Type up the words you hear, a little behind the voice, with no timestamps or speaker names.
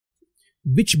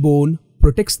Which bone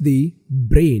protects the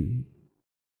brain?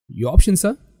 Your options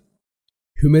are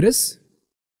humerus,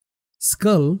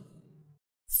 skull,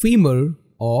 femur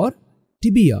or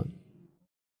tibia.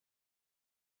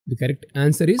 The correct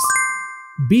answer is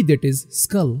B, that is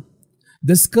skull.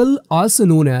 The skull, also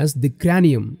known as the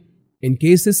cranium,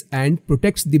 encases and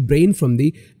protects the brain from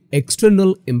the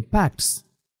external impacts.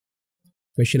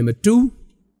 Question number 2.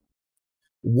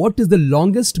 What is the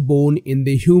longest bone in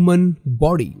the human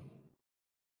body?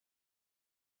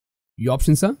 Your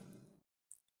options are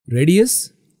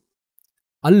radius,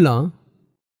 ulna,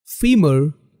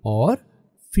 femur or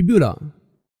fibula.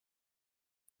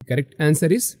 The correct answer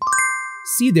is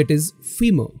C, that is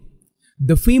femur.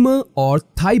 The femur or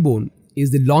thigh bone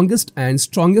is the longest and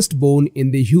strongest bone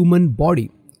in the human body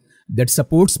that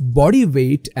supports body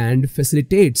weight and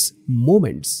facilitates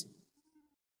movements.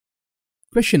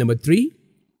 Question number 3.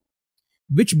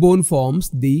 Which bone forms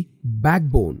the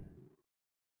backbone?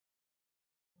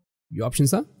 Your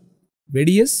options are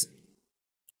radius,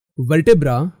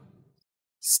 vertebra,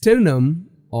 sternum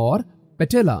or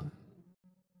patella.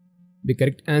 The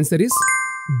correct answer is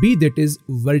B, that is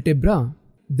vertebra.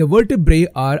 The vertebrae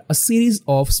are a series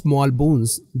of small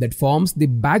bones that forms the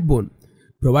backbone,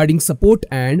 providing support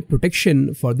and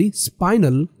protection for the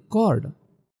spinal cord.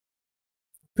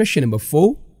 Question number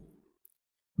 4.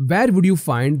 Where would you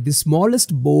find the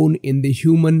smallest bone in the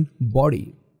human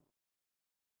body?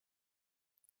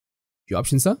 Your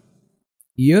options are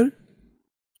ear,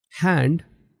 hand,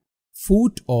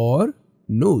 foot or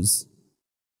nose.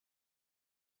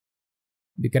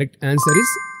 The correct answer is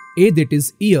A, that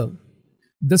is ear.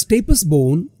 The stapes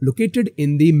bone located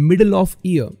in the middle of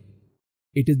ear.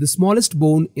 It is the smallest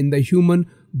bone in the human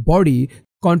body,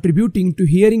 contributing to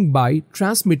hearing by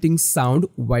transmitting sound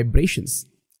vibrations.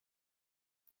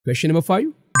 Question number 5.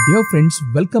 Dear friends,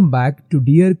 welcome back to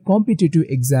Dear Competitive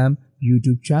Exam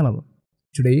YouTube channel.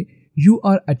 Today you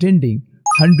are attending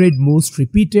 100 most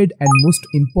repeated and most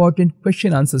important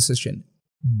question answer session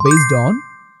based on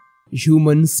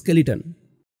human skeleton.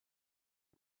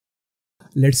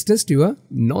 Let's test your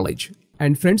knowledge.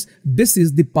 And friends, this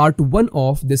is the part 1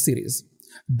 of this series.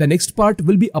 The next part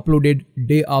will be uploaded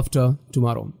day after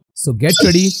tomorrow. So get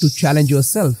ready to challenge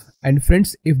yourself. And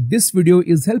friends, if this video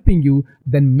is helping you,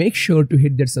 then make sure to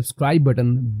hit that subscribe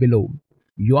button below.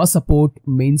 Your support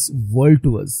means world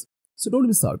to us. So don't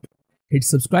miss out. Hit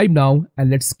subscribe now and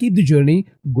let's keep the journey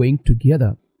going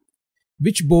together.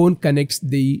 Which bone connects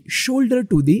the shoulder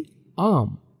to the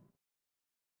arm?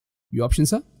 Your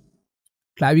options are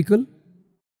clavicle,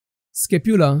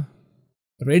 scapula,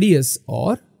 radius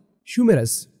or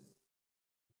humerus.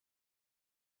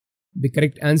 The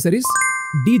correct answer is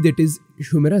D, that is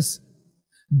humerus.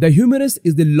 The humerus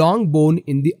is the long bone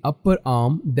in the upper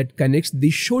arm that connects the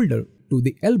shoulder to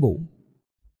the elbow.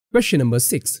 Question number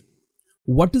 6.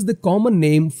 What is the common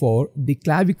name for the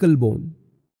clavicle bone?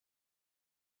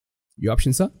 Your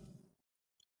options are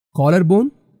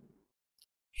collarbone,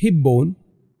 hip bone,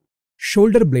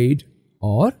 shoulder blade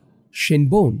or shin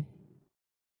bone.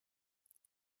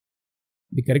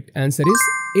 The correct answer is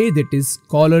A, that is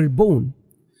collarbone.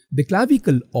 The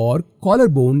clavicle or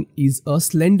collarbone is a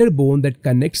slender bone that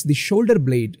connects the shoulder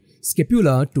blade,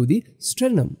 scapula to the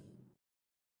sternum.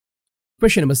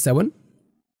 Question number 7.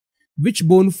 Which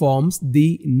bone forms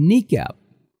the kneecap?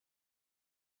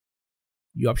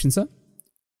 Your options are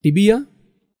tibia,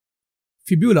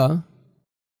 fibula,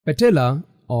 patella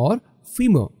or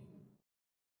femur.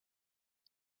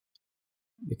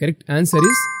 The correct answer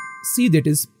is C, that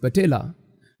is patella.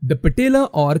 The patella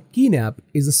or kneecap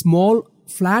is a small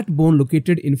flat bone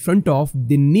located in front of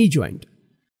the knee joint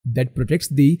that protects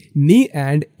the knee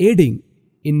and aiding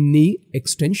in knee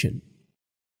extension.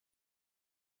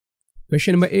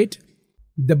 Question number 8.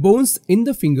 The bones in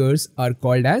the fingers are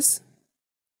called as?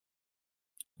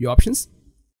 Your options: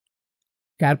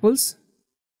 carpals,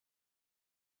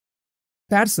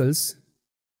 tarsals,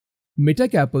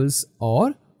 metacarpals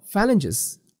or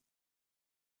phalanges.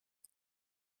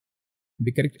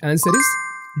 The correct answer is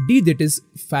D, that is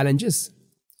phalanges.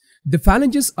 The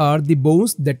phalanges are the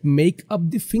bones that make up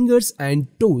the fingers and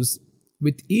toes,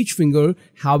 with each finger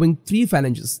having 3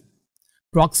 phalanges: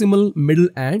 proximal, middle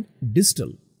and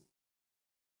distal.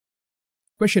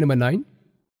 Question number 9.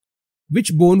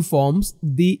 Which bone forms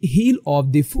the heel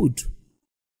of the foot?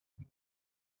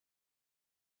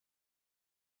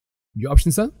 Your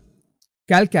options are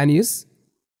calcaneus,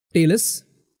 talus,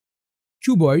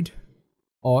 cuboid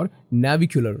or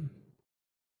navicular.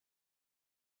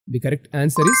 The correct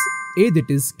answer is A, that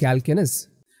is calcaneus.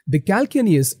 The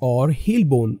calcaneus or heel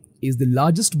bone is the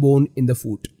largest bone in the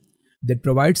foot that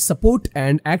provides support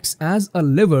and acts as a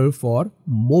lever for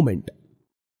movement.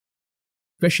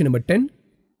 Question number 10.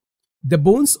 The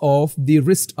bones of the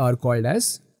wrist are called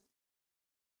as?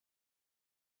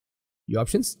 Your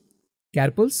options: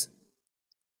 carpals,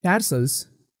 tarsals,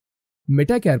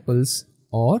 metacarpals,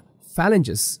 or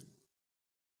phalanges.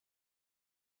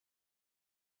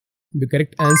 The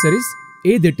correct answer is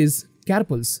A, that is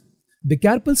carpals. The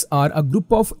carpals are a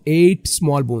group of 8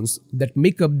 small bones that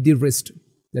make up the wrist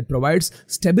that provides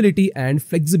stability and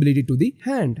flexibility to the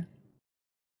hand.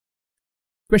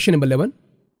 Question number 11.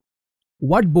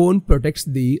 What bone protects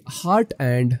the heart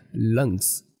and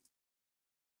lungs?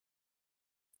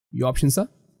 Your options are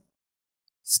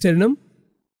sternum,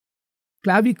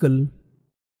 clavicle,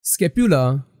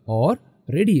 scapula, or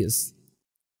radius.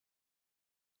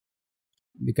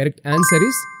 The correct answer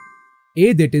is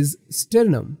A, that is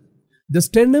sternum. The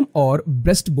sternum or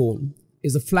breastbone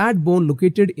is a flat bone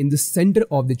located in the center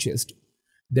of the chest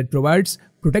that provides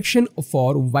protection for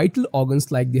vital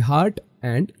organs like the heart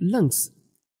and lungs.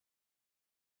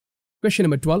 Question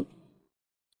number 12.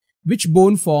 Which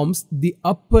bone forms the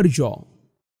upper jaw?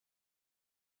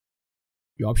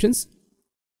 Your options: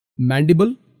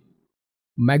 mandible,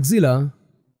 maxilla,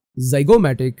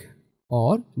 zygomatic,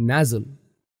 or nasal.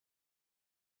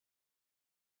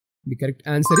 The correct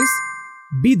answer is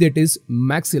B, that is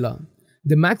maxilla.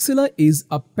 The maxilla is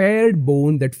a paired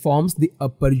bone that forms the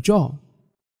upper jaw,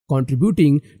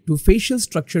 contributing to facial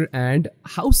structure and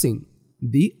housing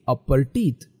the upper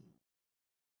teeth.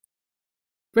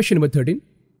 Question number 13.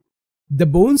 The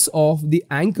bones of the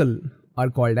ankle are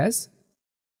called as?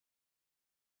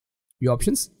 Your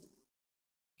options: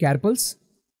 carpals,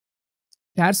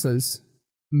 tarsals,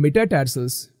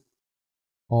 metatarsals,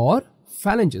 or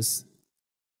phalanges.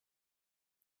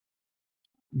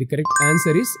 The correct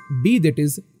answer is B, that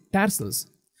is tarsals.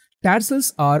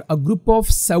 Tarsals are a group of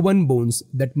 7 bones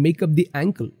that make up the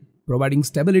ankle, providing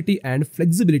stability and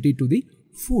flexibility to the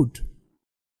foot.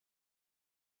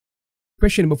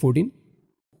 Question number 14.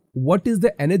 What is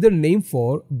the another name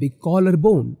for the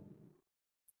collarbone?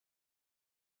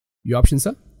 Your options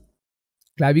are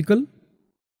clavicle,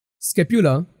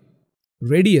 scapula,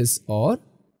 radius, or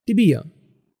tibia.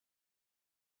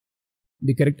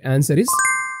 The correct answer is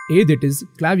A, that is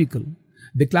clavicle.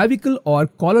 The clavicle or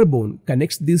collarbone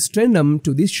connects the sternum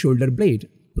to the shoulder blade,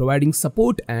 providing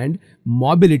support and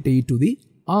mobility to the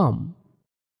arm.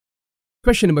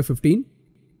 Question number 15.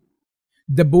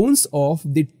 The bones of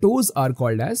the toes are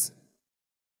called as?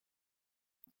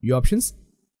 Your options: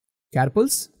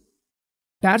 carpals,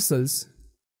 tarsals,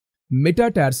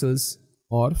 metatarsals,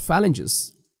 or phalanges.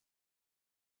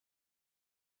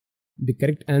 The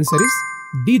correct answer is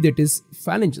D, that is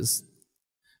phalanges.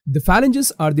 The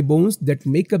phalanges are the bones that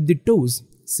make up the toes,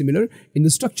 similar in the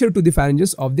structure to the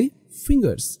phalanges of the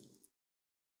fingers.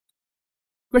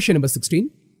 Question number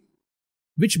 16.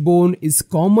 Which bone is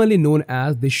commonly known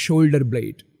as the shoulder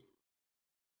blade?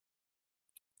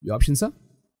 Your options are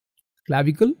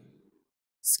clavicle,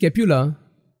 scapula,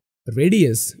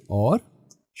 radius, or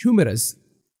humerus.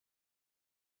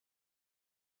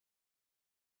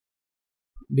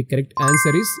 The correct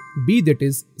answer is B, that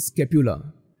is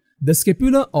scapula. The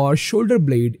scapula or shoulder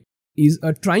blade is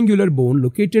a triangular bone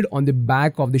located on the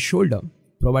back of the shoulder,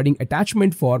 providing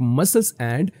attachment for muscles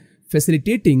and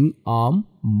facilitating arm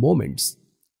movements.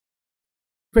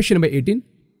 Question number 18.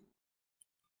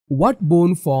 What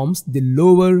bone forms the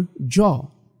lower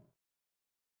jaw?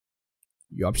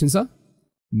 Your options are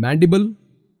mandible,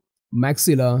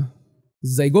 maxilla,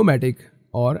 zygomatic,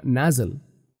 or nasal.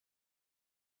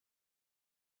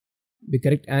 The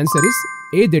correct answer is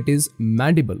A, that is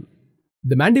mandible.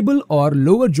 The mandible or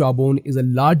lower jawbone is the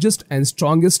largest and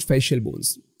strongest facial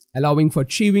bones, allowing for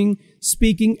chewing,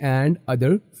 speaking, and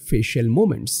other facial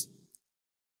movements.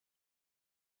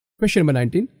 Question number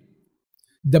 19.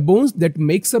 The bones that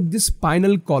makes up the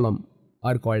spinal column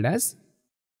are called as?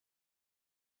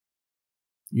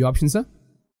 Your options are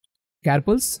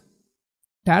carpals,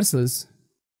 tarsals,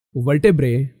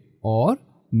 vertebrae, or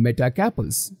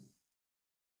metacarpals.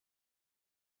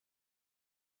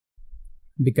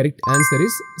 The correct answer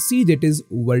is C, that is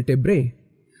vertebrae.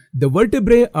 The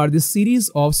vertebrae are the series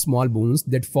of small bones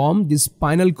that form the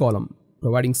spinal column,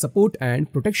 providing support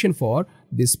and protection for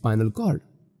the spinal cord.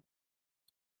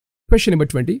 Question number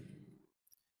 20.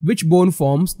 Which bone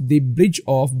forms the bridge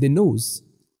of the nose?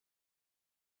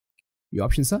 Your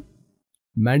options are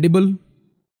mandible,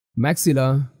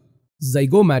 maxilla,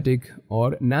 zygomatic,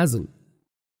 or nasal.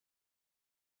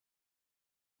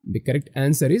 The correct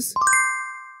answer is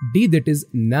D, that is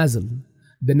nasal.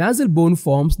 The nasal bone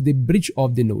forms the bridge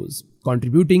of the nose,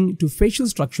 contributing to facial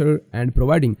structure and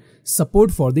providing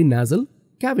support for the nasal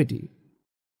cavity.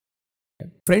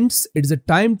 Friends, it's a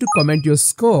time to comment your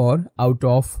score out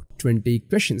of 20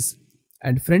 questions.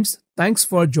 And friends, thanks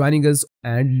for joining us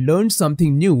and learn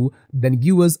something new. Then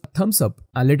give us a thumbs up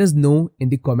and let us know in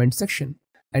the comment section.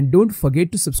 And don't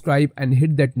forget to subscribe and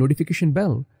hit that notification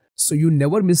bell so you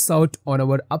never miss out on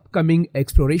our upcoming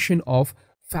exploration of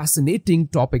fascinating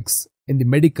topics in the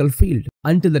medical field.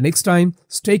 Until the next time,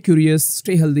 stay curious,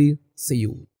 stay healthy. See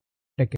you.